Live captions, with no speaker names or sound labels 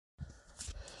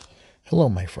Hello,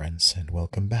 my friends, and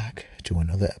welcome back to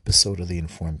another episode of The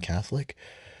Informed Catholic.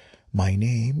 My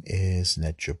name is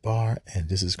Ned Jabbar, and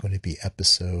this is going to be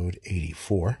episode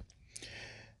 84.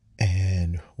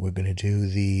 And we're going to do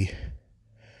the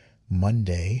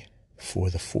Monday for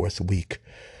the fourth week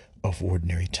of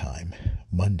Ordinary Time.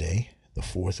 Monday, the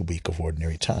fourth week of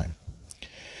Ordinary Time.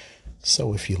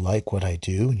 So if you like what I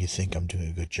do and you think I'm doing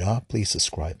a good job, please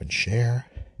subscribe and share.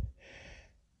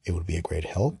 It would be a great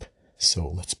help. So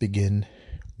let's begin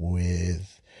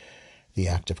with the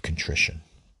act of contrition.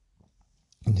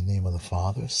 In the name of the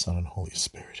Father, Son, and Holy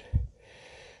Spirit,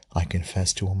 I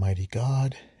confess to Almighty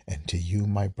God and to you,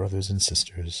 my brothers and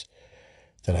sisters,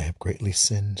 that I have greatly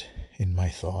sinned in my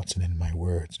thoughts and in my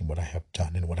words, and what I have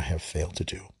done and what I have failed to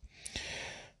do.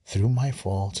 Through my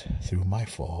fault, through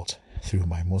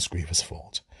my most grievous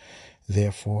fault.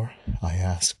 Therefore, I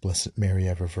ask Blessed Mary,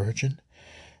 ever Virgin,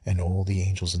 and all the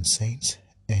angels and saints,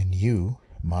 and you,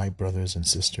 my brothers and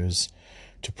sisters,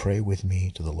 to pray with me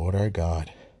to the Lord our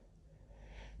God.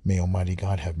 May Almighty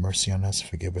God have mercy on us,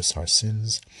 forgive us our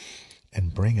sins,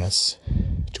 and bring us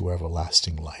to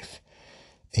everlasting life.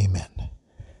 Amen.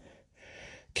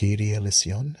 Kyrie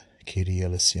eleison, Kyrie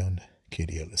eleison,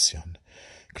 Kyrie eleison.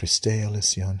 Christe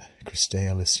eleison, Christe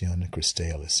eleison, Christe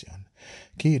eleison.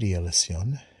 Kyrie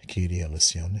eleison, Kyrie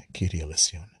eleison, Kyrie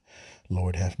eleison.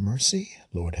 Lord have mercy,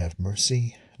 Lord have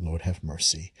mercy, Lord have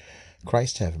mercy.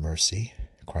 Christ have mercy,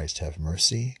 Christ have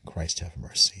mercy, Christ have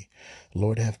mercy.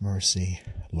 Lord have mercy,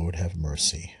 Lord have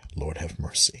mercy, Lord have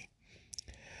mercy.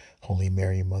 Holy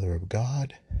Mary, Mother of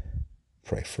God,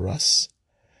 pray for us.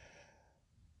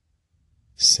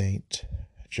 Saint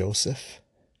Joseph,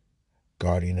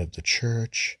 guardian of the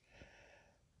Church,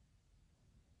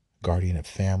 guardian of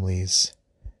families,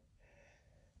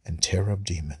 and terror of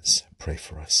demons, pray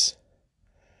for us.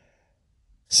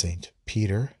 Saint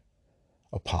Peter,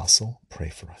 Apostle, pray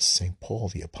for us. Saint Paul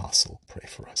the Apostle, pray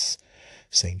for us.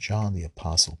 Saint John the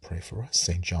Apostle, pray for us.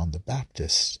 Saint John the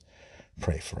Baptist,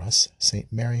 pray for us.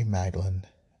 Saint Mary Magdalene,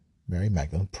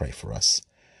 pray for us.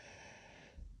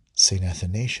 Saint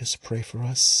Athanasius, pray for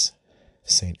us.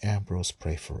 Saint Ambrose,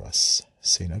 pray for us.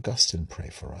 Saint Augustine, pray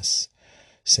for us.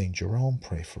 Saint Jerome,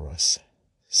 pray for us.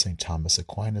 Saint Thomas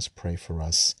Aquinas, pray for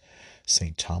us.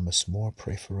 Saint Thomas More,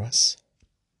 pray for us.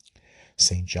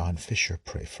 Saint John Fisher,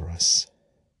 pray for us.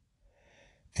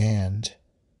 And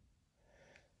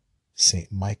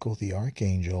Saint Michael the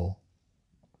Archangel,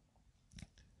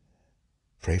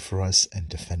 pray for us and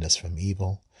defend us from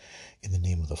evil. In the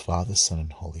name of the Father, Son,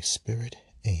 and Holy Spirit.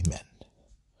 Amen.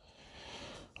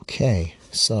 Okay,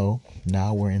 so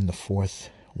now we're in the fourth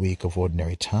week of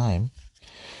Ordinary Time.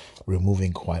 We're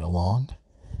moving quite along.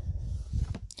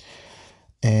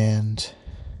 And,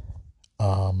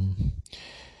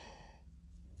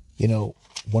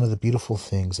 one of the beautiful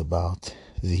things about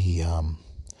the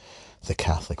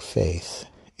Catholic faith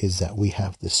is that we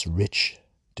have this rich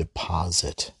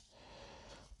deposit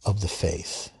of the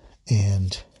faith.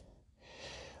 And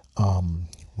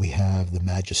we have the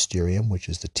magisterium, which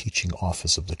is the teaching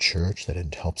office of the Church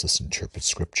that helps us interpret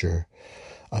Scripture.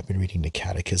 I've been reading the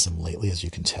Catechism lately, as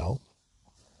you can tell.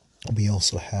 We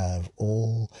also have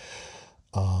all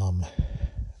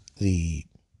the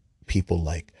people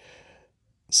like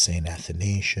Saint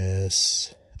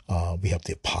Athanasius. We have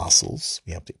the apostles.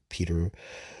 We have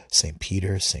Saint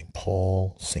Peter, Saint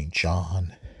Paul, Saint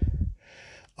John,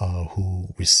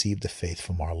 who received the faith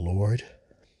from our Lord,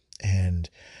 and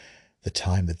the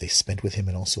time that they spent with him,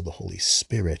 and also the Holy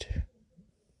Spirit,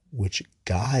 which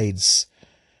guides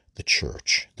the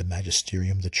Church, the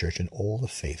magisterium, the Church, and all the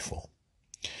faithful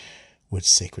with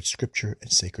sacred Scripture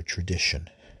and sacred tradition.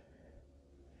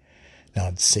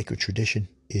 Now, the sacred tradition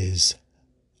is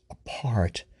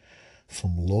apart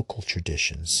from local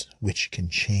traditions, which can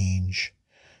change,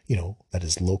 that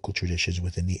is local traditions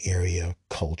within the area,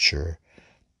 culture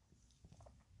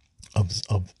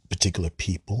of particular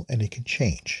people, and it can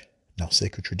change. Now,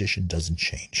 sacred tradition doesn't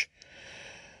change.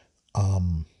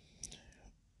 The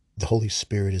Holy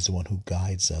Spirit is the one who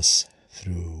guides us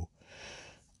through.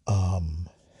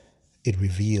 It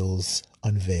reveals,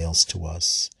 unveils to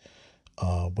us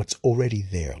what's already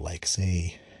there, like,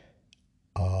 say,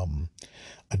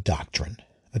 a doctrine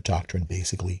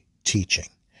basically teaching.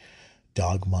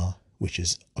 Dogma, which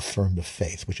is affirmative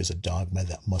faith, which is a dogma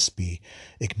that must be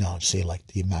acknowledged, say, like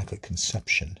the Immaculate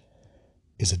Conception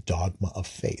is a dogma of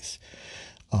faith.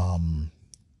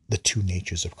 The two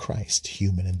natures of Christ,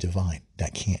 human and divine,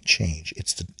 that can't change.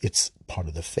 It's part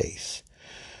of the faith.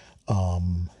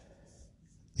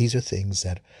 These are things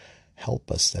that help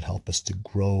us to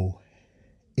grow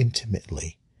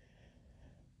intimately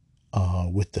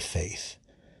with the faith.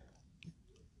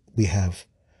 We have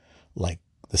like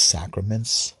the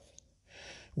sacraments.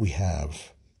 We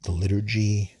have the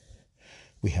liturgy.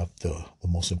 We have the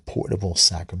most important of all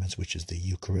sacraments, which is the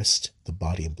Eucharist, the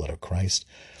body and blood of Christ.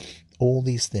 All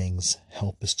these things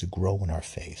help us to grow in our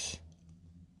faith,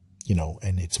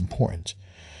 and it's important.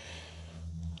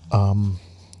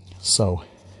 So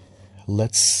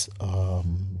let's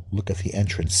look at the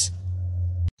entrance.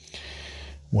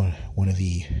 One of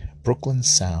the Brooklyn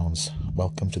sounds.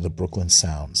 Welcome to the Brooklyn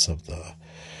sounds of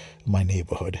my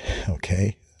neighborhood.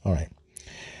 Okay, all right.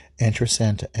 Entrance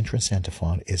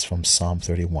antiphon is from Psalm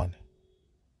 31.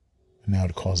 Now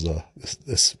to cause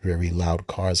this very loud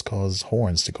cars cause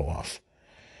horns to go off.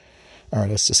 All right,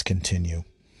 let's just continue.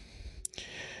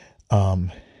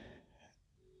 Psalm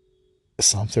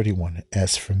 31.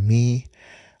 As for me,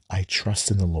 I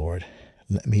trust in the Lord.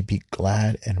 Let me be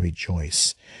glad and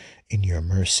rejoice in your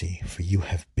mercy, for you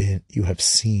have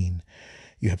seen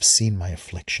my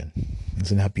affliction.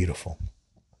 Isn't that beautiful?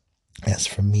 As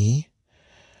for me,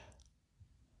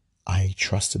 I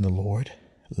trust in the Lord.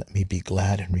 Let me be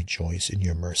glad and rejoice in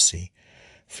your mercy,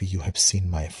 for you have seen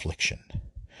my affliction.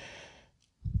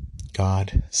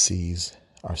 God sees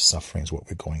our sufferings, what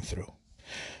we're going through.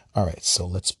 All right, so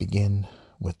let's begin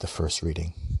with the first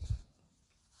reading.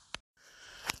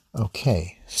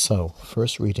 Okay, so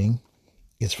first reading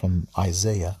is from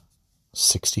Isaiah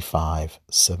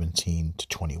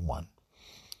 65:17-21.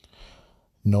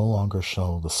 No longer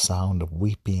shall the sound of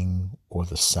weeping or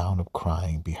the sound of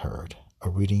crying be heard. A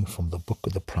reading from the book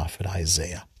of the prophet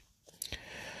Isaiah.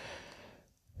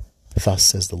 Thus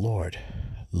says the Lord,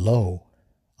 Lo,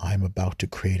 I am about to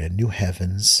create a new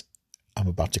heavens. I'm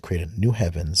about to create a new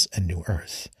heavens and new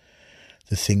earth.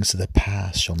 The things of the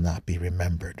past shall not be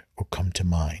remembered or come to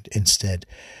mind. Instead,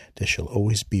 there shall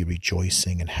always be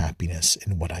rejoicing and happiness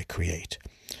in what I create.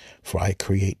 For I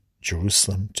create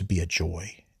Jerusalem to be a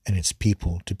joy, and its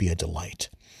people to be a delight.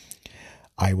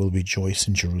 I will rejoice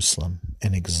in Jerusalem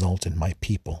and exult in my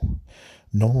people.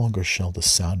 No longer shall the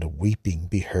sound of weeping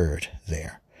be heard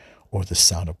there, or the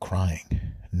sound of crying.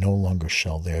 No longer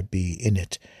shall there be in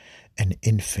it an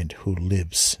infant who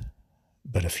lives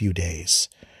but a few days,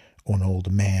 or an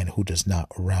old man who does not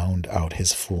round out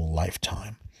his full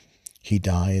lifetime. He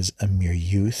dies a mere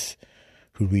youth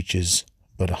who reaches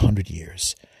but 100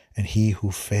 years, and he who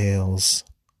fails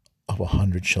of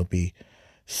 100 shall be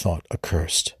thought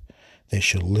accursed. They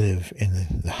shall live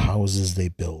in the houses they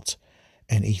built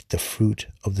and eat the fruit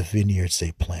of the vineyards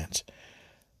they plant.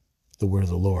 The word of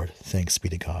the Lord. Thanks be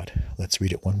to God. Let's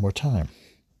read it one more time.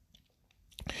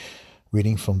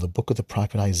 Reading from the book of the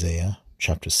prophet Isaiah,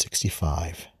 chapter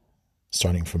 65,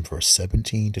 starting from verse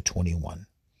 17-21.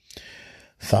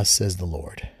 Thus says the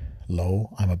Lord,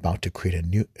 Lo, I am about to create a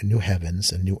new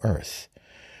heavens and new earth.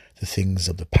 The things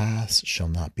of the past shall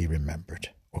not be remembered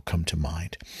or come to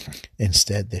mind.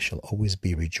 Instead, there shall always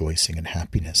be rejoicing and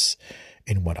happiness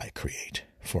in what I create.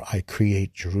 For I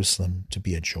create Jerusalem to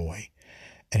be a joy,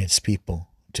 and its people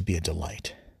to be a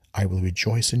delight. I will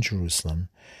rejoice in Jerusalem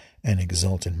and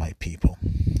exult in my people.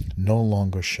 No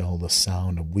longer shall the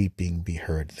sound of weeping be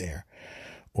heard there,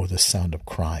 or the sound of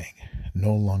crying.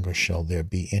 No longer shall there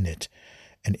be in it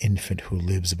an infant who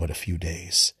lives but a few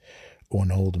days, or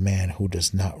an old man who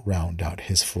does not round out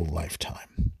his full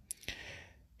lifetime.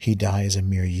 He dies a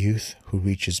mere youth who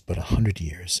reaches but 100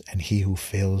 years, and he who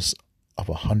fails of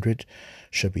 100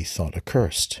 shall be thought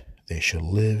accursed. They shall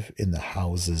live in the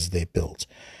houses they built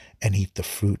and eat the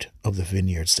fruit of the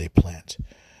vineyards they plant.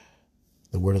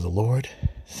 The word of the Lord.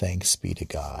 Thanks be to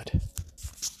God.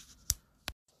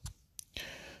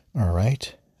 All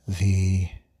right.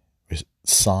 Our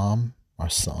psalm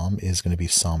is going to be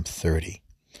Psalm 30.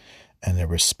 And the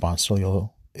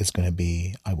responsorial is going to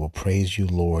be, I will praise you,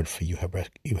 Lord, for you have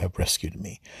rescued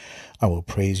me. I will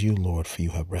praise you, Lord, for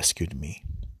you have rescued me.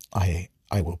 I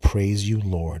will praise you,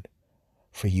 Lord,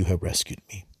 for you have rescued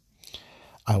me.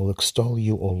 I will extol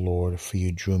you, O Lord, for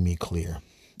you drew me clear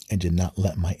and did not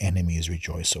let my enemies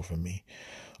rejoice over me.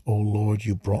 O Lord,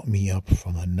 you brought me up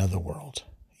from another world.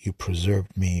 You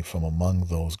preserved me from among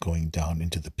those going down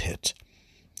into the pit.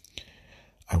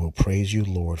 I will praise you,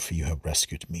 Lord, for you have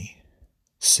rescued me.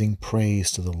 Sing praise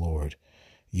to the Lord,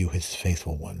 you his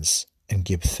faithful ones, and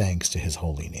give thanks to his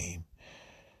holy name.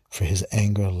 For his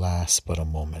anger lasts but a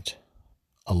moment,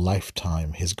 a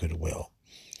lifetime his goodwill.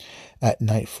 At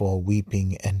nightfall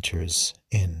weeping enters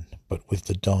in, but with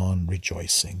the dawn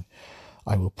rejoicing.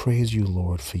 I will praise you,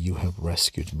 Lord, for you have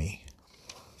rescued me.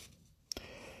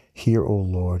 Hear, O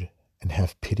Lord, and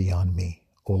have pity on me.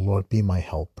 O Lord, be my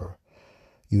helper.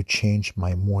 You changed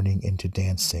my mourning into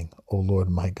dancing. O Lord,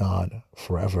 my God,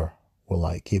 forever will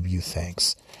I give you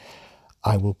thanks.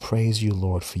 I will praise you,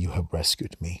 Lord, for you have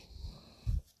rescued me.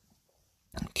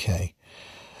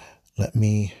 Let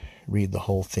me read the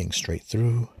whole thing straight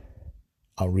through.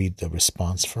 I'll read the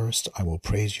response first. I will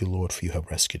praise you, Lord, for you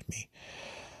have rescued me.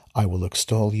 I will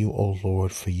extol you, O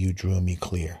Lord, for you drew me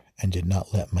clear and did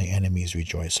not let my enemies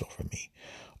rejoice over me.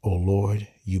 O Lord,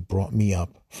 you brought me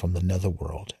up from the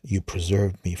netherworld. You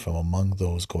preserved me from among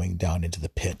those going down into the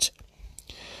pit.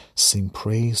 Sing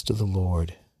praise to the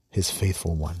Lord, his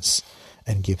faithful ones,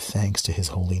 and give thanks to his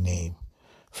holy name.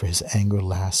 For his anger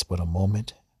lasts but a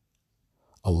moment,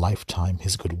 a lifetime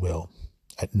his goodwill.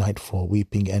 At nightfall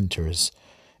weeping enters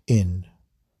in,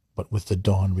 but with the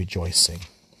dawn rejoicing.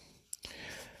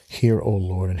 Hear, O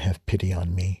Lord, and have pity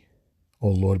on me. O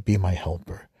Lord, be my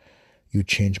helper. You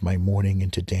change my mourning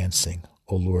into dancing.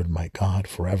 O Lord, my God,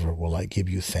 forever will I give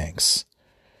you thanks.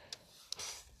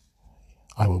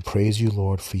 I will praise you,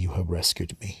 Lord, for you have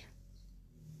rescued me.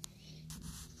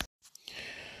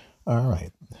 All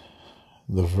right.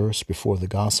 The verse before the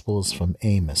Gospel is from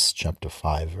Amos chapter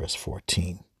 5, verse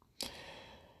 14.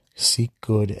 Seek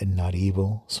good and not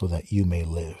evil, so that you may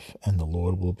live, and the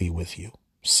Lord will be with you.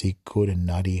 Seek good and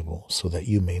not evil, so that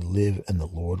you may live, and the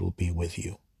Lord will be with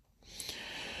you.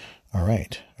 All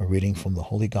right, a reading from the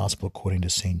Holy Gospel according to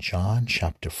St. John,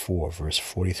 chapter 4, verse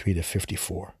 43 to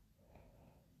 54.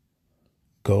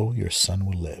 Go, your son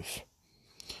will live.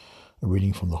 A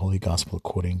reading from the Holy Gospel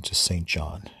according to St.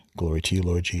 John. Glory to you,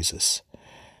 Lord Jesus.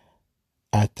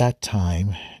 At that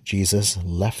time, Jesus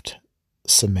left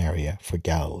Samaria for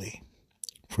Galilee.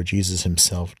 For Jesus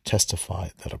himself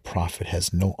testified that a prophet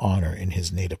has no honor in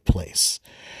his native place.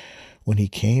 When he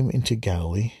came into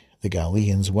Galilee, the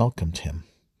Galileans welcomed him,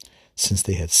 since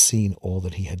they had seen all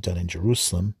that he had done in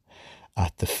Jerusalem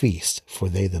at the feast, for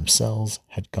they themselves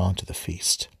had gone to the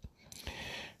feast.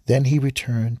 Then he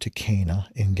returned to Cana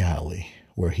in Galilee,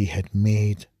 where he had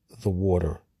made the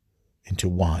water into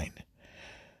wine.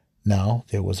 Now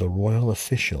there was a royal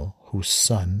official whose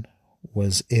son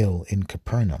was ill in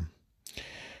Capernaum.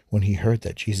 When he heard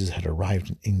that Jesus had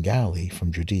arrived in Galilee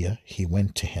from Judea, he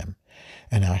went to him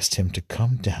and asked him to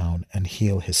come down and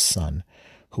heal his son,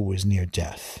 who was near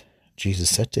death.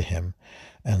 Jesus said to him,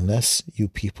 "Unless you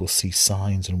people see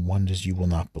signs and wonders, you will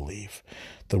not believe."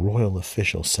 The royal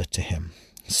official said to him,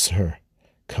 "Sir,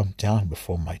 come down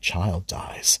before my child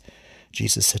dies."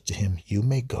 Jesus said to him, "You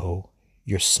may go,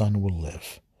 your son will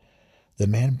live." The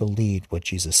man believed what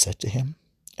Jesus said to him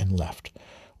and left.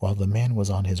 While the man was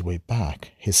on his way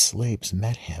back, his slaves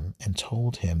met him and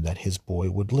told him that his boy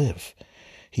would live.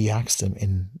 He asked them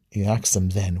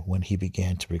then when he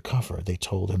began to recover. They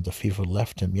told him the fever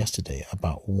left him yesterday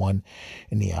about 1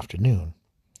 in the afternoon.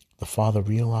 The father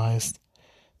realized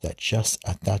that just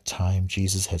at that time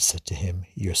Jesus had said to him,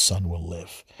 "Your son will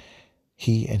live."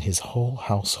 He and his whole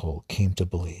household came to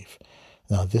believe.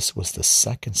 Now this was the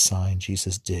second sign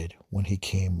Jesus did when he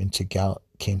came to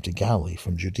Galilee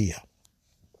from Judea.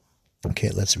 Okay,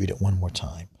 let's read it one more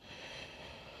time.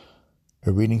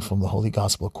 A reading from the Holy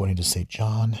Gospel according to St.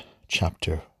 John,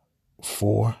 chapter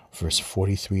 4, verse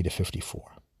 43 to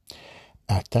 54.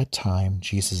 At that time,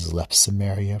 Jesus left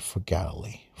Samaria for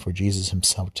Galilee, for Jesus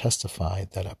himself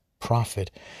testified that a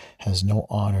prophet has no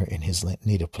honor in his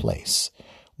native place.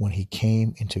 When he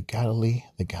came into Galilee,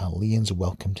 the Galileans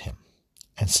welcomed him.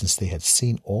 And since they had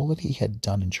seen all that he had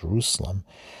done in Jerusalem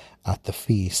at the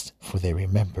feast, for they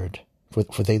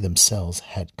themselves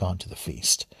had gone to the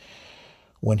feast.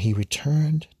 When he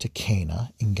returned to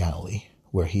Cana in Galilee,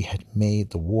 where he had made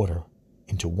the water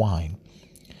into wine,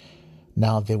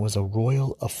 now there was a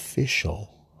royal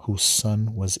official whose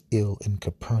son was ill in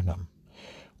Capernaum.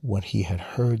 When he had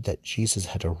heard that Jesus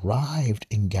had arrived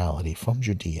in Galilee from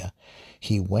Judea,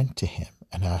 he went to him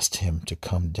and asked him to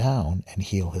come down and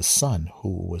heal his son, who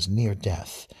was near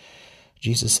death.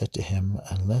 Jesus said to him,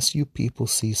 "Unless you people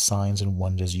see signs and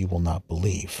wonders, you will not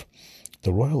believe."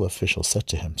 The royal official said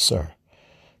to him, "Sir,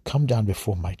 come down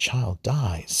before my child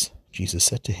dies." Jesus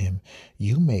said to him,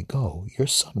 "You may go, your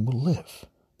son will live."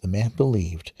 The man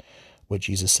believed what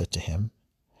Jesus said to him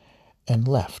and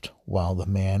left. While the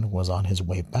man was on his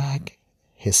way back,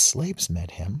 his slaves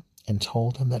met him and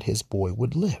told him that his boy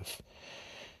would live.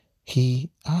 He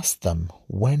asked them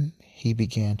when he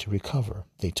began to recover.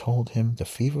 They told him the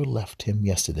fever left him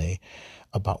yesterday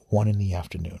about 1 in the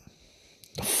afternoon.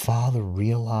 The father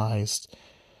realized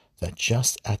that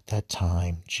just at that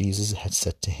time Jesus had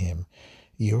said to him,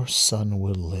 "Your son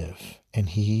will live," and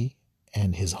he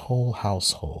and his whole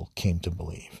household came to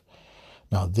believe.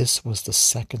 Now this was the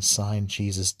second sign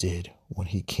Jesus did when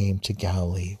he came to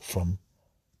Galilee from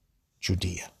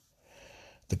Judea.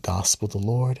 The Gospel of the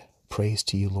Lord. Praise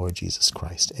to you, Lord Jesus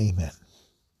Christ. Amen.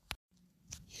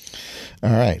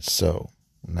 All right, so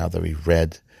now that we've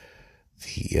read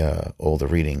all the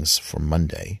readings for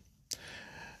Monday,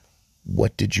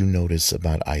 What did you notice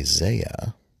about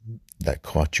Isaiah that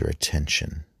caught your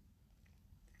attention?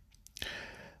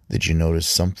 Did you notice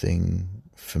something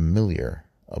familiar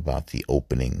about the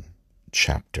opening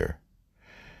chapter?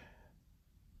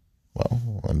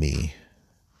 Well, let me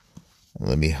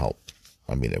help.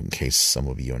 I mean, in case some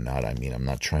of you are not, I mean, I'm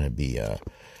not trying to be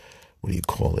what do you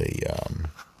call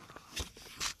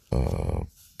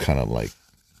kind of like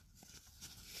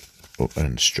an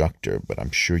instructor, but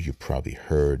I'm sure you probably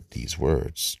heard these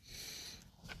words.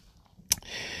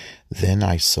 Then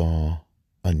I saw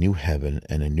a new heaven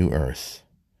and a new earth,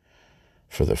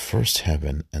 for the first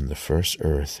heaven and the first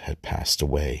earth had passed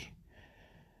away,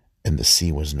 and the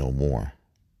sea was no more.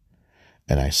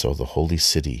 And I saw the holy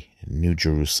city, New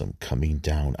Jerusalem, coming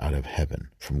down out of heaven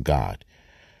from God,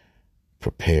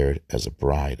 prepared as a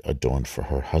bride adorned for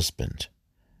her husband.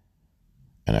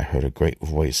 And I heard a great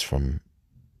voice from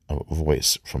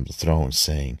the throne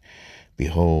saying,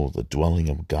 "Behold, the dwelling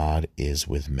of God is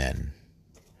with men."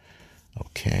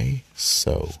 Okay,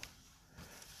 so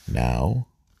now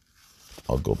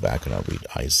I'll go back and I'll read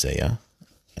Isaiah,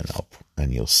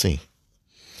 and you'll see.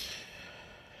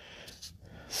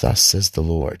 Thus says the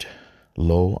Lord,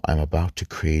 "Lo, I am about to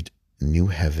create new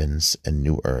heavens and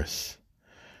new earth.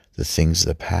 The things of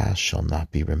the past shall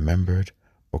not be remembered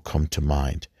or come to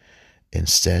mind.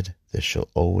 Instead, there shall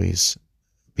always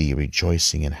be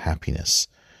rejoicing and happiness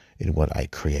in what I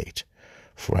create.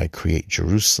 For I create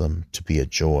Jerusalem to be a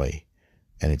joy,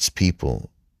 and its people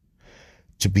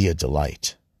to be a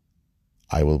delight.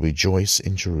 I will rejoice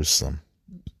in Jerusalem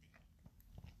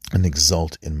and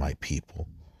exult in my people.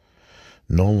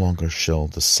 No longer shall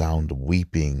the sound of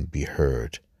weeping be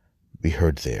heard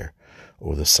there,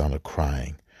 or the sound of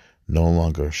crying. No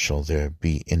longer shall there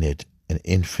be in it an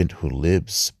infant who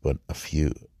lives but a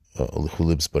few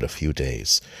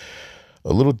days."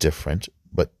 A little different,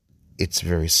 but it's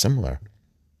very similar.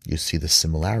 You see the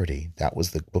similarity. That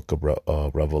was the book of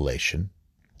Revelation.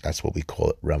 That's what we call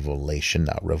it, Revelation,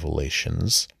 not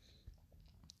Revelations.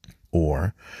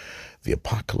 Or the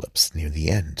Apocalypse, near the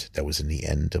end. That was in the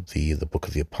end of the book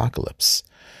of the Apocalypse.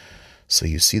 So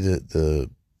you see the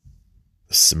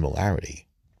similarity.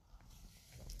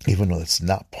 Even though it's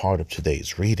not part of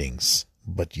today's readings,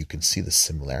 but you can see the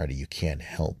similarity. You can't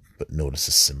help but notice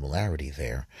the similarity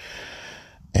there.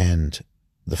 And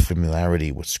the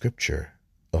familiarity with Scripture,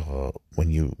 when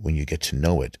you get to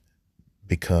know it,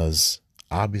 because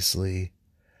obviously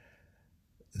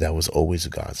that was always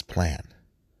God's plan,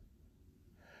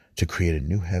 to create a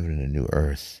new heaven and a new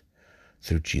earth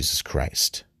through Jesus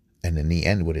Christ. And in the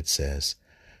end, what it says,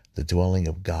 the dwelling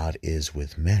of God is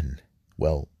with men.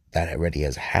 Well, that already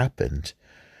has happened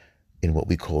in what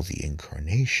we call the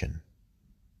incarnation,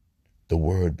 the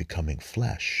Word becoming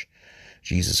flesh.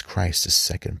 Jesus Christ, the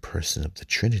second person of the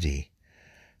Trinity,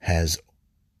 is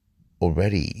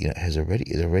already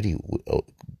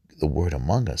the Word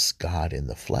among us, God in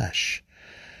the flesh.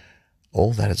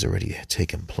 All that has already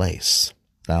taken place.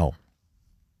 Now,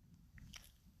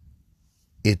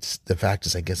 the fact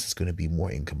is, I guess it's going to be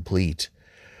more incomplete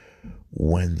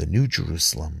when the New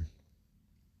Jerusalem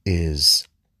is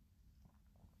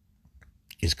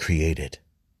created.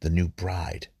 The new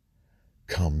bride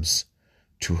comes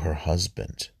to her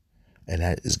husband, and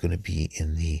that is going to be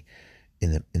in the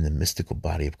mystical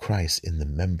body of Christ, in the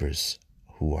members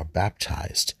who are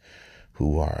baptized,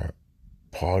 who are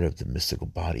part of the mystical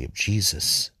body of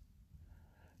Jesus.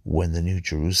 When the New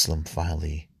Jerusalem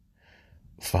finally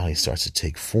starts to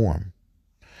take form,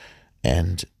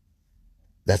 and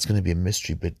that's going to be a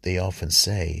mystery. But they often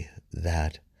say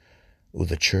that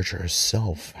the church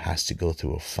herself has to go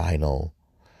through a final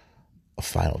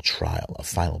trial, a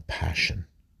final passion.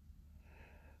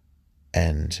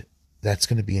 And that's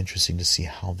going to be interesting to see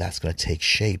how that's going to take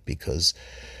shape, because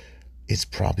it's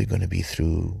probably going to be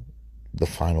through the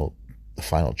final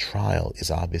trial is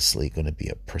obviously going to be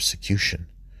a persecution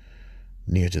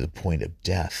near to the point of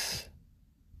death.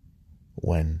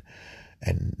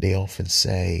 And they often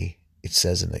say, it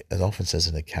often says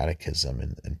in the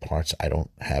catechism, in parts, I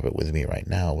don't have it with me right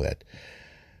now, that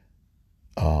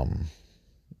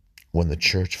when the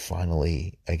church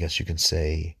finally, I guess you can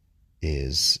say,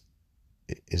 is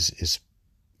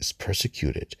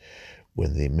persecuted,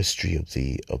 when the mystery of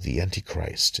the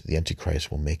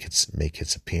Antichrist will make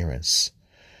its appearance,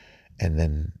 and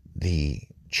then the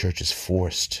church is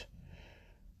forced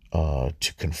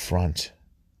to confront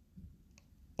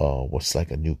what's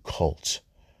like a new cult,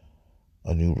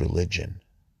 a new religion,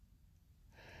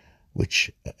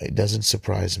 which it doesn't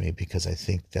surprise me, because I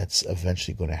think that's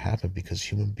eventually going to happen, because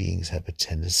human beings have a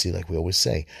tendency, like we always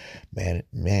say,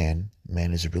 man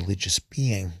is a religious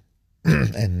being,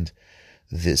 and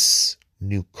this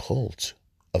new cult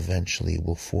eventually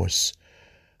will force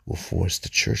the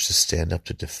church to stand up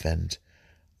to defend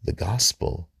the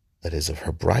gospel that is of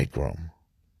her bridegroom.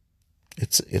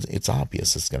 It's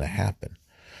obvious it's going to happen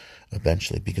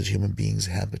eventually, because human beings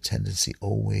have a tendency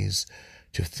always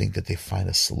to think that they find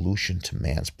a solution to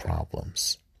man's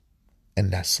problems. And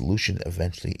that solution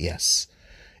eventually, yes,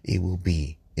 it will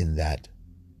be in a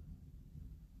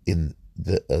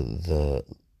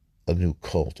new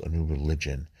cult, a new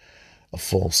religion, a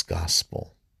false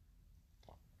gospel.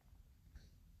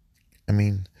 I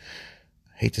mean,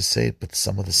 I hate to say it, but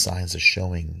some of the signs are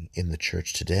showing in the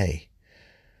church today.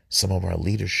 Some of our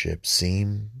leadership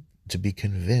seem to be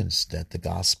convinced that the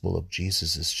gospel of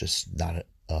Jesus is just not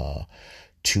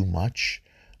too much.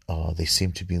 They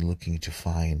seem to be looking to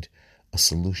find a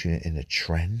solution in a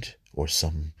trend or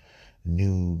some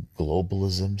new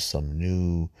globalism, some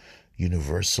new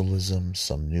universalism,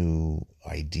 some new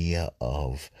idea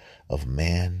of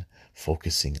man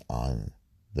focusing on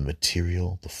the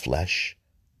material, the flesh,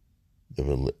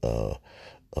 the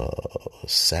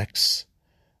sex,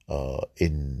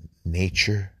 in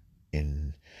nature,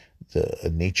 in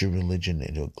the nature religion,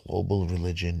 in a global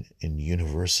religion, in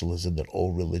universalism, that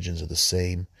all religions are the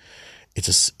same.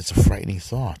 It's a frightening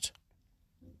thought.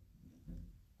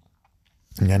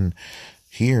 And then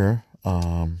here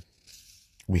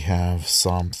we have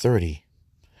Psalm 30.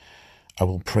 I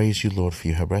will praise you, Lord, for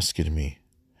you have rescued me.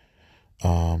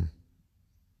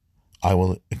 I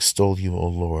will extol you, O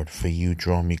Lord, for you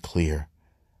draw me clear,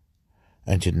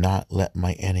 and did not let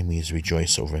my enemies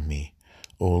rejoice over me.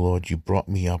 O Lord, you brought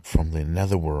me up from the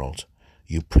netherworld.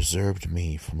 You preserved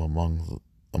me from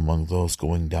among those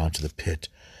going down to the pit.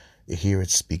 Here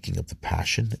it's speaking of the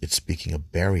passion. It's speaking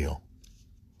of burial.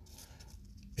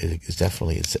 It's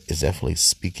definitely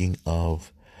speaking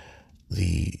of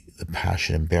the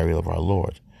passion and burial of our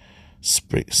Lord.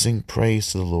 Sing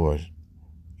praise to the Lord,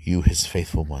 you his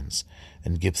faithful ones,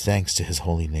 and give thanks to his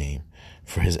holy name.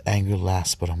 For his anger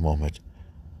lasts but a moment,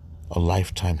 a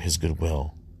lifetime his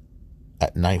goodwill.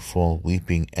 At nightfall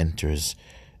weeping enters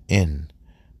in,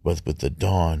 but with the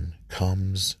dawn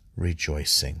comes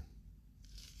rejoicing.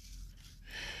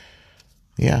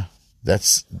 Yeah,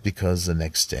 that's because the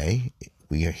next day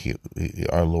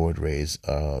our Lord raised,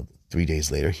 3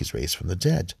 days later, he's raised from the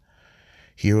dead.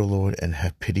 Hear, O Lord, and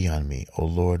have pity on me, O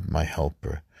Lord, my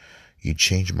helper. You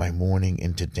change my mourning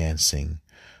into dancing.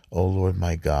 O Lord,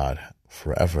 my God,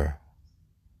 forever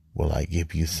will I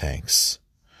give you thanks.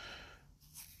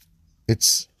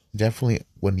 It's definitely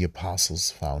when the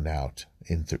apostles found out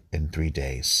in 3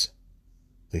 days,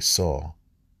 they saw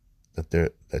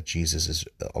that Jesus is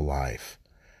alive.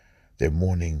 Their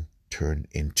mourning turned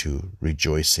into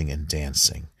rejoicing and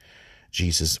dancing.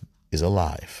 Jesus is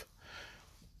alive.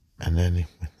 And then,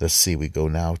 let's see, we go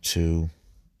now to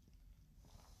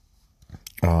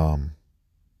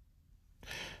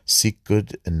seek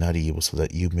good and not evil so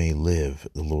that you may live.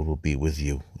 The Lord will be with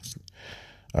you.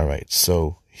 All right,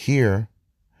 so here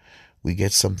we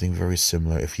get something very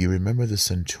similar. If you remember the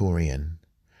centurion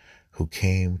who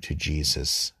came to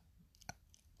Jesus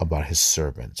about his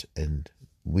servant, and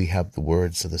we have the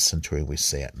words of the centurion we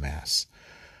say at Mass.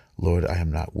 Lord, I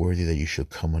am not worthy that you should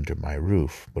come under my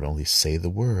roof, but only say the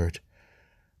word,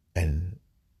 and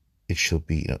it shall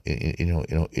be,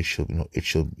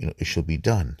 it shall be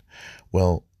done.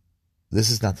 Well, this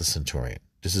is not the centurion.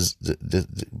 This is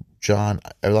John.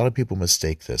 A lot of people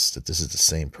mistake that this is the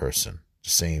same person, the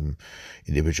same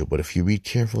individual. But if you read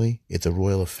carefully, it's a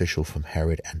royal official from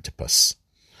Herod Antipas.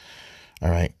 All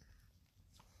right.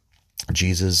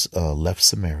 Jesus left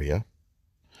Samaria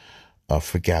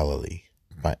for Galilee.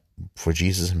 For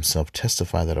Jesus himself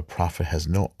testified that a prophet has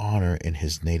no honor in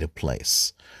his native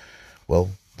place.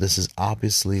 Well, this is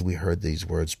obviously, we heard these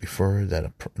words before,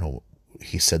 that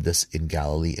he said this in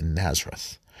Galilee, in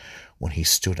Nazareth, when he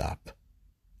stood up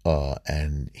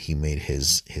and he made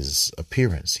his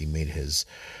appearance. He made his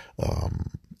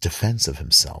defense of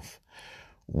himself.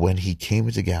 When he came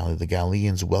into Galilee, the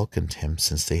Galileans welcomed him,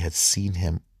 since they had seen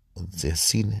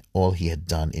all he had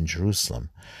done in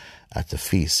Jerusalem at the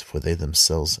feast, for they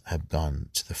themselves had gone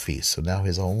to the feast. So now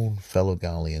his own fellow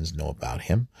Galileans know about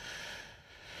him,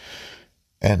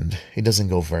 and it doesn't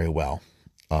go very well.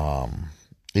 In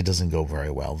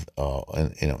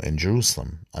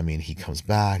Jerusalem. I mean, he comes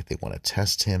back. They want to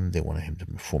test him. They want him to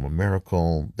perform a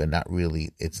miracle. They don't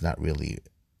really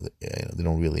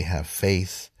have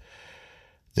faith.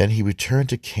 Then he returned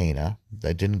to Cana.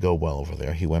 That didn't go well over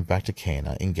there. He went back to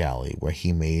Cana in Galilee, where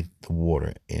he made the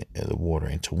water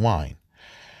into wine.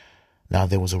 Now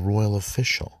there was a royal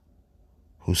official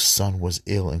whose son was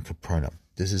ill in Capernaum.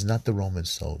 This is not the Roman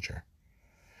soldier.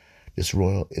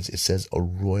 It says a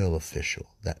royal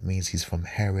official. That means he's from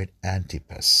Herod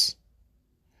Antipas.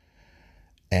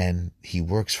 And he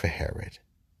works for Herod.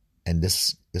 And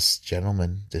this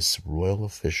gentleman, this royal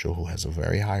official who has a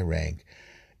very high rank,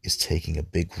 is taking a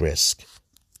big risk.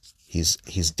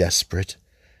 He's desperate.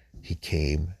 He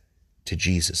came to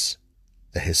Jesus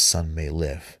that his son may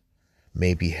live.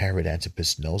 Maybe Herod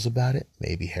Antipas knows about it.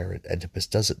 Maybe Herod Antipas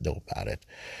doesn't know about it.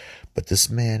 But this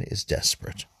man is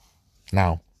desperate.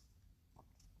 Now,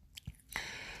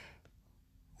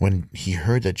 when he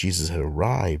heard that Jesus had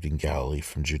arrived in Galilee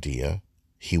from Judea,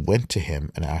 he went to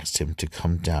him and asked him to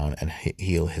come down and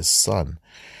heal his son,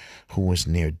 who was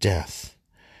near death.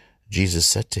 Jesus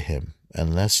said to him,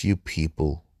 "Unless you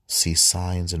people see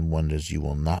signs and wonders, you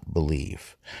will not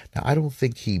believe." Now, I don't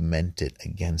think he meant it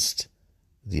against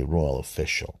the royal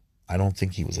official. I don't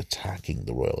think he was attacking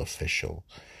the royal official,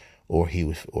 or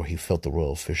he felt the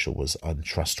royal official was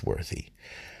untrustworthy.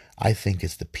 I think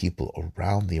it's the people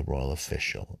around the royal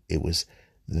official. It was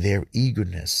their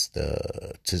eagerness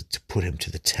to put him to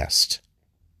the test.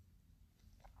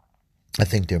 I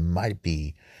think there might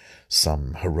be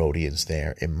some Herodians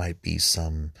there. It might be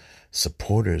some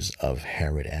supporters of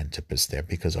Herod Antipas there,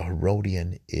 because a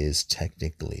Herodian is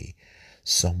technically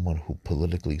someone who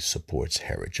politically supports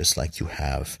Herod, just like you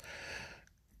have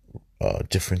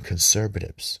different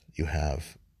conservatives. You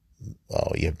have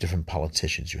different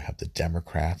politicians. You have the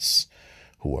Democrats,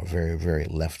 who are very, very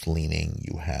left-leaning.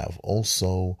 You have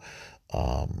also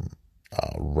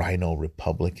rhino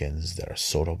Republicans that are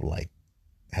sort of like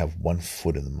have one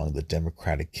foot among the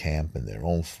Democratic camp and their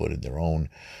own foot in their own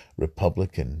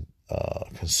Republican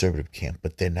conservative camp,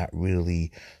 but they're not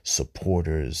really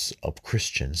supporters of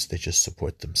Christians. They just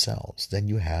support themselves. Then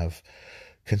you have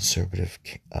conservative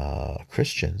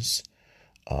Christians,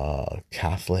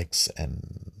 Catholics,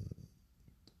 and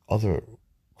other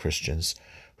Christians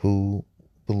who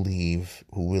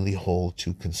really hold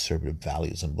to conservative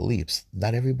values and beliefs.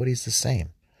 Not everybody's the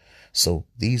same. So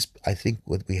I think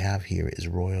what we have here is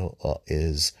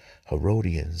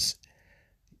Herodians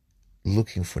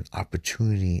looking for an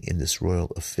opportunity in this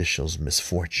royal official's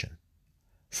misfortune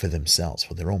for themselves,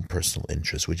 for their own personal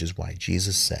interest, which is why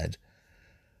Jesus said,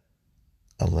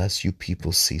 "Unless you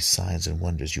people see signs and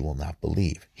wonders, you will not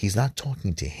believe." He's not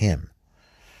talking to him.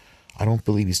 I don't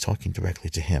believe he's talking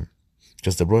directly to him,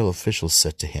 because the royal official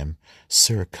said to him,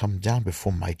 "Sir, come down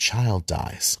before my child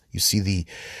dies." You see the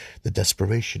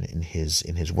desperation in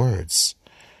his words.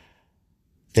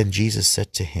 Then Jesus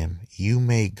said to him, "You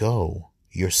may go.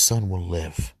 Your son will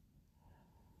live."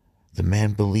 The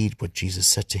man believed what Jesus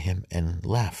said to him and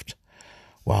left.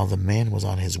 While the man was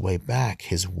on his way back,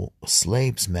 his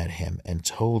slaves met him and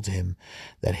told him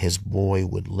that his boy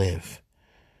would live.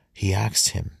 He asked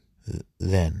him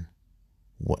then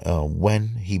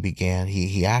when he began.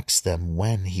 He asked them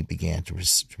when he began to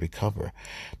recover.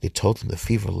 They told him the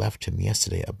fever left him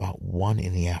yesterday about 1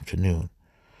 p.m.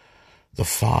 The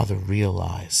father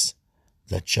realized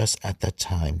that just at that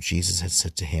time Jesus had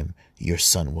said to him, "Your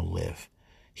son will live."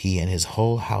 He and his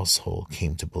whole household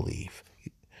came to believe.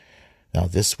 Now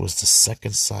this was the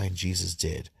second sign Jesus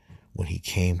did when he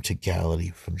came to Galilee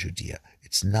from Judea.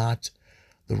 It's not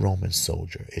the Roman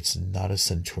soldier. It's not a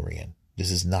centurion. This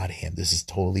is not him. This is a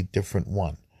totally different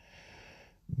one.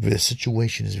 The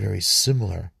situation is very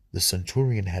similar. The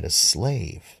centurion had a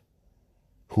slave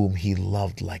whom he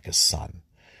loved like a son.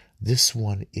 This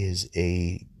one is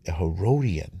a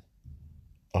Herodian,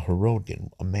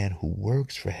 a man who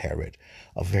works for Herod,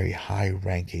 a very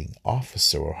high-ranking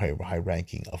officer or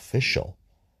high-ranking official.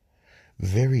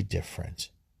 Very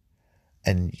different,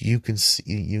 and you can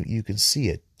see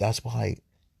it. That's why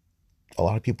a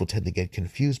lot of people tend to get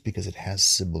confused, because it has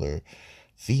similar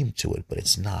theme to it, but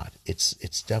it's not.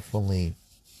 It's definitely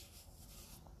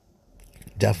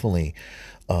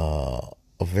a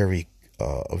very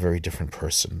different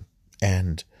person,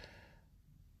 and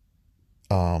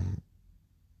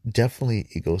definitely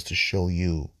it goes to show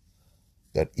you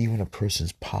that even a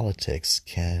person's politics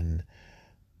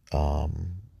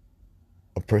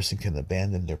a person can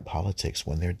abandon their politics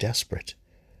when they're desperate.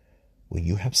 When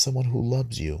you have someone who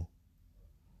loves you,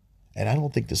 and I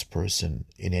don't think this person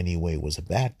in any way was a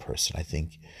bad person. I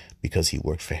think because he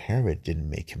worked for Herod didn't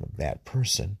make him a bad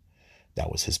person. That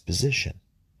was his position.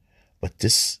 But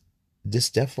this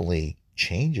definitely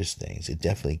changes things. It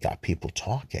definitely got people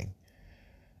talking.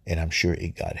 And I'm sure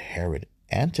it got Herod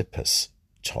Antipas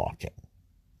talking.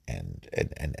 And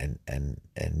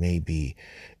maybe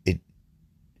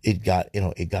it got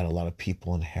a lot of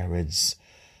people in Herod's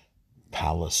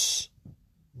palace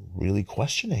really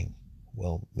questioning.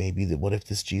 Well, maybe what if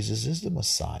this Jesus is the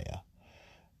Messiah?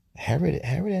 Herod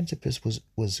Antipas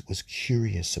was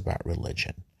curious about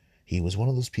religion. He was one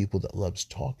of those people that loves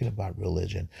talking about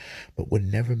religion, but would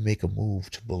never make a move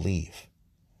to believe.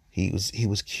 He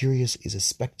was curious. He's a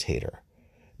spectator,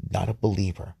 not a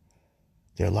believer.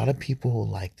 There are a lot of people who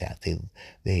like that.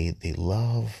 They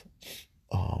love.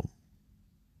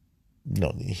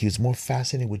 No, he was more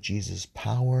fascinated with Jesus'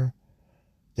 power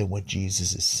than what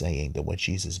Jesus is saying, than what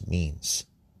Jesus means.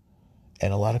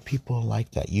 And a lot of people are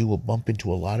like that. You will bump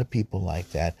into a lot of people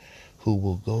like that who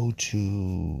will go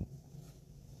to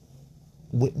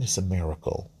witness a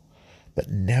miracle, but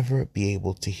never be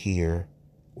able to hear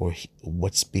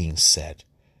what's being said.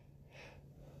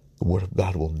 The word of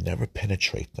God will never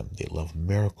penetrate them. They love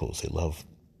miracles. They love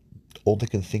all they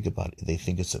can think about. They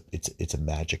think it's a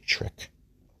magic trick.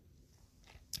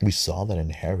 We saw that in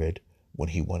Herod when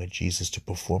he wanted Jesus to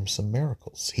perform some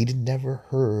miracles. He never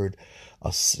heard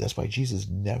us. That's why Jesus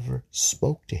never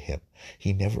spoke to him.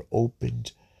 He never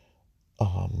opened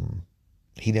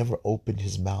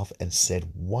his mouth and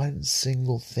said one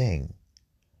single thing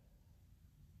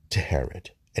to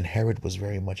Herod. And Herod was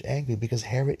very much angry because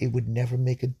it would never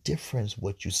make a difference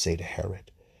what you say to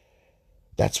Herod.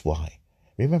 That's why.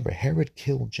 Remember, Herod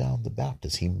killed John the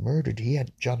Baptist. He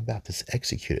had John the Baptist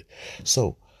executed.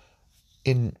 So,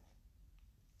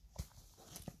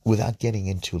 without getting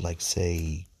into, like,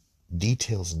 say,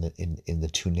 details in the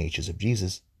two natures of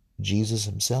Jesus, Jesus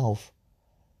himself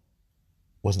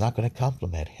was not going to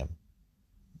compliment him.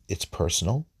 It's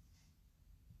personal.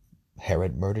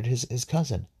 Herod murdered his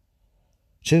cousin.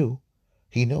 2,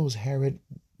 he knows Herod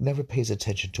never pays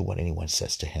attention to what anyone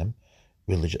says to him,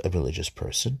 a religious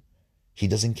person. He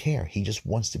doesn't care. He just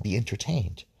wants to be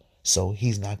entertained. So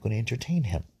he's not going to entertain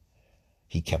him.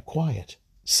 He kept quiet.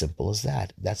 Simple as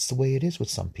that. That's the way it is with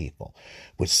some people.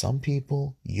 With some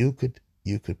people, you could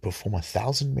perform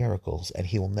 1,000 miracles and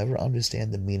he will never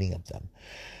understand the meaning of them.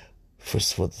 For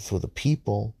the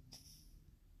people,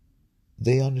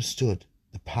 they understood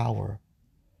the power,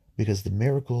 because the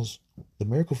miracle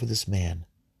for this man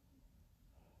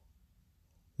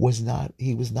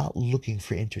he was not looking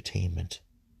for entertainment.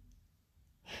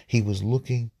 He was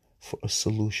looking for a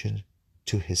solution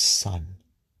to his son.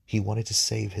 He wanted to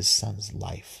save his son's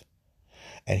life.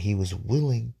 And he was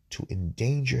willing to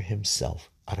endanger himself.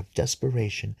 Out of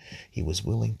desperation, he was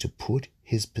willing to put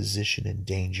his position in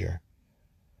danger,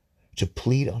 to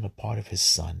plead on the part of his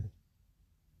son,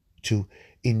 to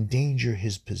endanger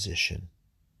his position.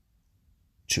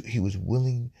 He was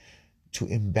willing to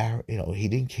embarrass, he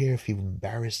didn't care if he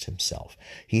embarrassed himself.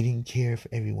 He didn't care if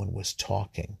everyone was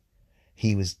talking.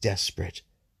 He was desperate.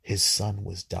 His son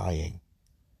was dying.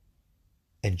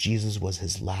 And Jesus was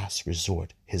his last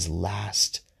resort, his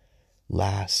last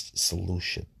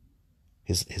solution,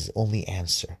 his only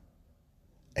answer.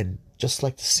 And just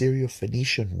like the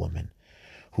Syro-Phoenician woman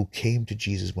who came to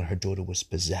Jesus when her daughter was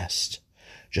possessed,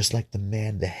 just like the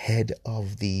man, the head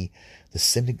of the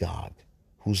synagogue,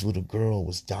 whose little girl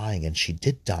was dying, and she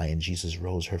did die, and Jesus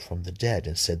rose her from the dead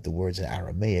and said the words in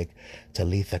Aramaic,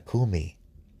 Talitha Kumi.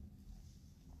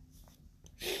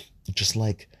 Just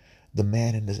like the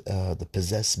man in the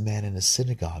possessed man in the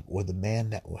synagogue, or the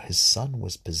man that his son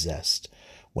was possessed,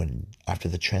 when after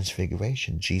the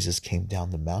transfiguration, Jesus came down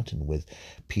the mountain with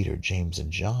Peter, James, and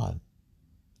John,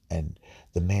 and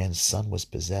the man's son was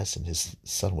possessed, and his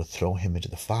son would throw him into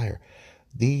the fire.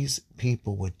 These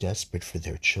people were desperate for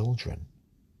their children.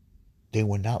 They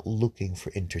were not looking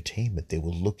for entertainment. They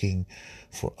were looking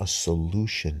for a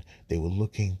solution. They were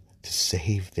looking to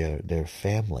save their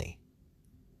family.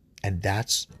 And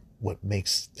that's what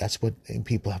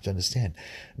people have to understand.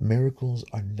 Miracles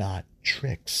are not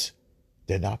tricks.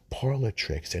 They're not parlor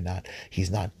tricks.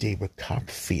 He's not David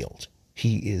Copperfield.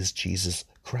 He is Jesus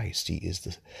Christ. He is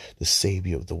the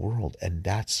Savior of the world. And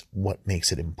that's what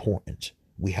makes it important.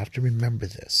 We have to remember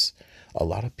this. A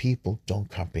lot of people don't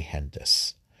comprehend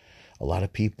this. A lot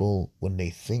of people, when they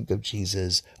think of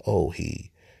Jesus, he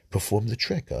performed the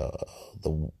trick,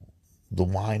 the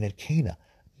wine at Cana.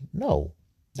 No,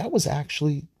 that was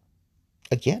actually,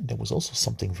 again, there was also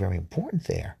something very important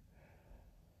there.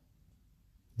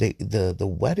 The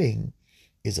wedding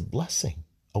is a blessing.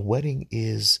 A wedding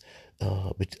is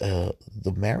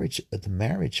the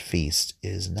marriage feast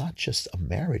is not just a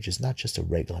marriage. It's not just a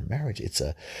regular marriage. It's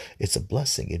a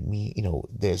blessing. It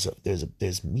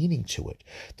there's meaning to it.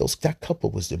 That couple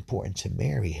was important to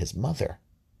Mary, his mother.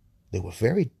 They were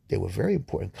very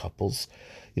important couples.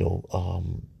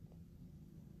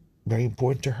 Very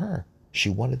important to her. She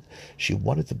wanted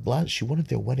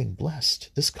their wedding blessed.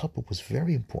 This couple was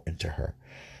very important to her.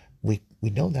 We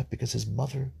know that because his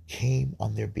mother came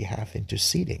on their behalf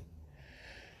interceding.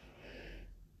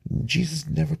 Jesus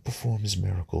never performs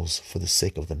miracles for the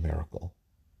sake of the miracle.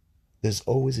 There's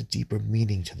always a deeper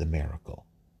meaning to the miracle.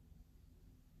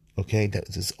 Okay,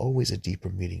 there's always a deeper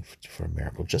meaning for a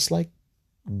miracle. Just like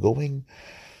going,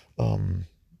 when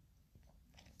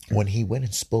he went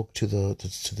and spoke to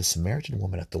the Samaritan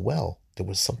woman at the well, there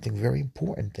was something very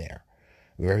important there,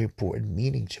 very important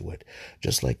meaning to it.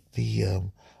 Just like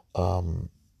the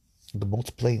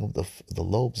multiplying of the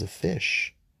loaves of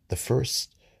fish. The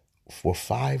first were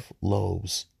 5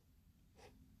 loaves,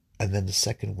 and then the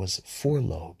second was 4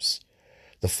 loaves.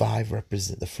 The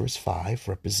first 5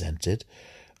 represented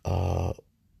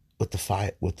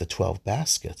with the 12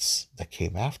 baskets that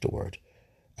came afterward.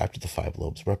 After the 5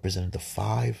 loaves represented the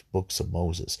 5 books of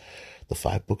Moses. The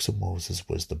 5 books of Moses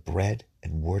was the bread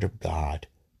and word of God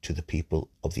to the people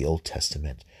of the Old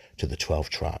Testament, to the 12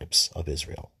 tribes of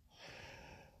Israel.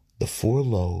 The 4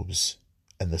 loaves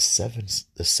and the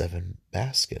seven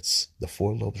baskets. The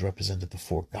 4 loaves represented the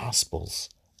 4 gospels,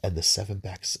 and the 7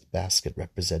 basket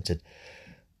represented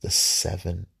the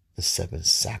seven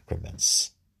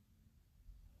sacraments.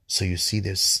 So you see,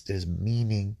 there's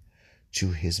meaning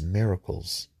to his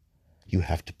miracles. You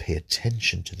have to pay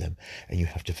attention to them, and you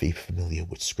have to be familiar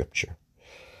with Scripture.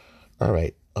 All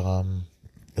right,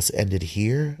 let's end it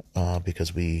here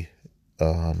because we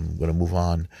going to move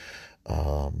on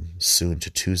soon to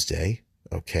Tuesday.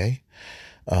 Okay,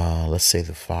 let's say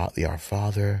the Our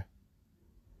Father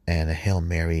and a Hail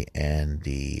Mary and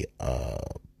the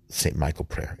Saint Michael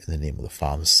prayer in the name of the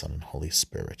Father, Son, and Holy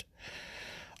Spirit.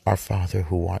 Our Father,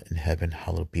 who art in heaven,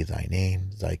 hallowed be thy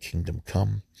name. Thy kingdom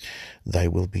come, thy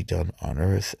will be done on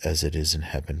earth as it is in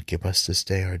heaven. Give us this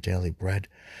day our daily bread,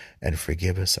 and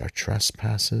forgive us our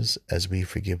trespasses as we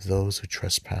forgive those who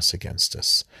trespass against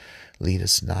us. Lead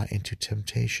us not into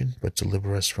temptation, but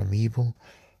deliver us from evil.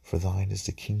 For thine is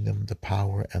the kingdom, the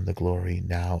power, and the glory,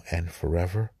 now and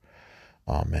forever.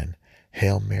 Amen.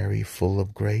 Hail Mary, full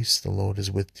of grace, the Lord is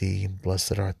with thee.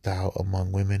 Blessed art thou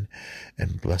among women,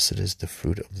 and blessed is the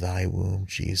fruit of thy womb,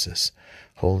 Jesus.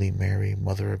 Holy Mary,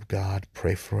 Mother of God,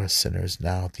 pray for us sinners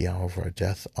now at the hour of our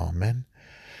death. Amen.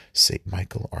 Saint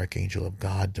Michael, Archangel of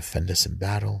God, defend us in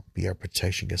battle. Be our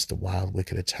protection against the wild,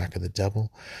 wicked attack of the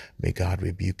devil. May God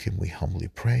rebuke him, we humbly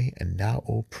pray. And now,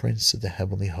 O Prince of the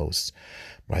heavenly hosts,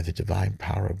 by the divine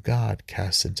power of God,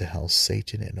 cast into hell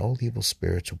Satan and all evil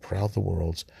spirits who prowl the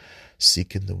worlds,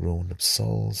 seeking the ruin of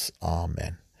souls.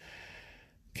 Amen.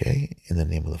 Okay, in the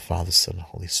name of the Father, Son, and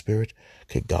Holy Spirit.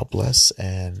 Okay, God bless,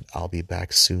 and I'll be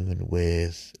back soon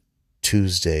with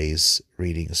Tuesday's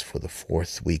readings for the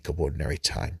 4th week of Ordinary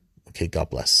Time. Okay, God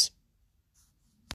bless.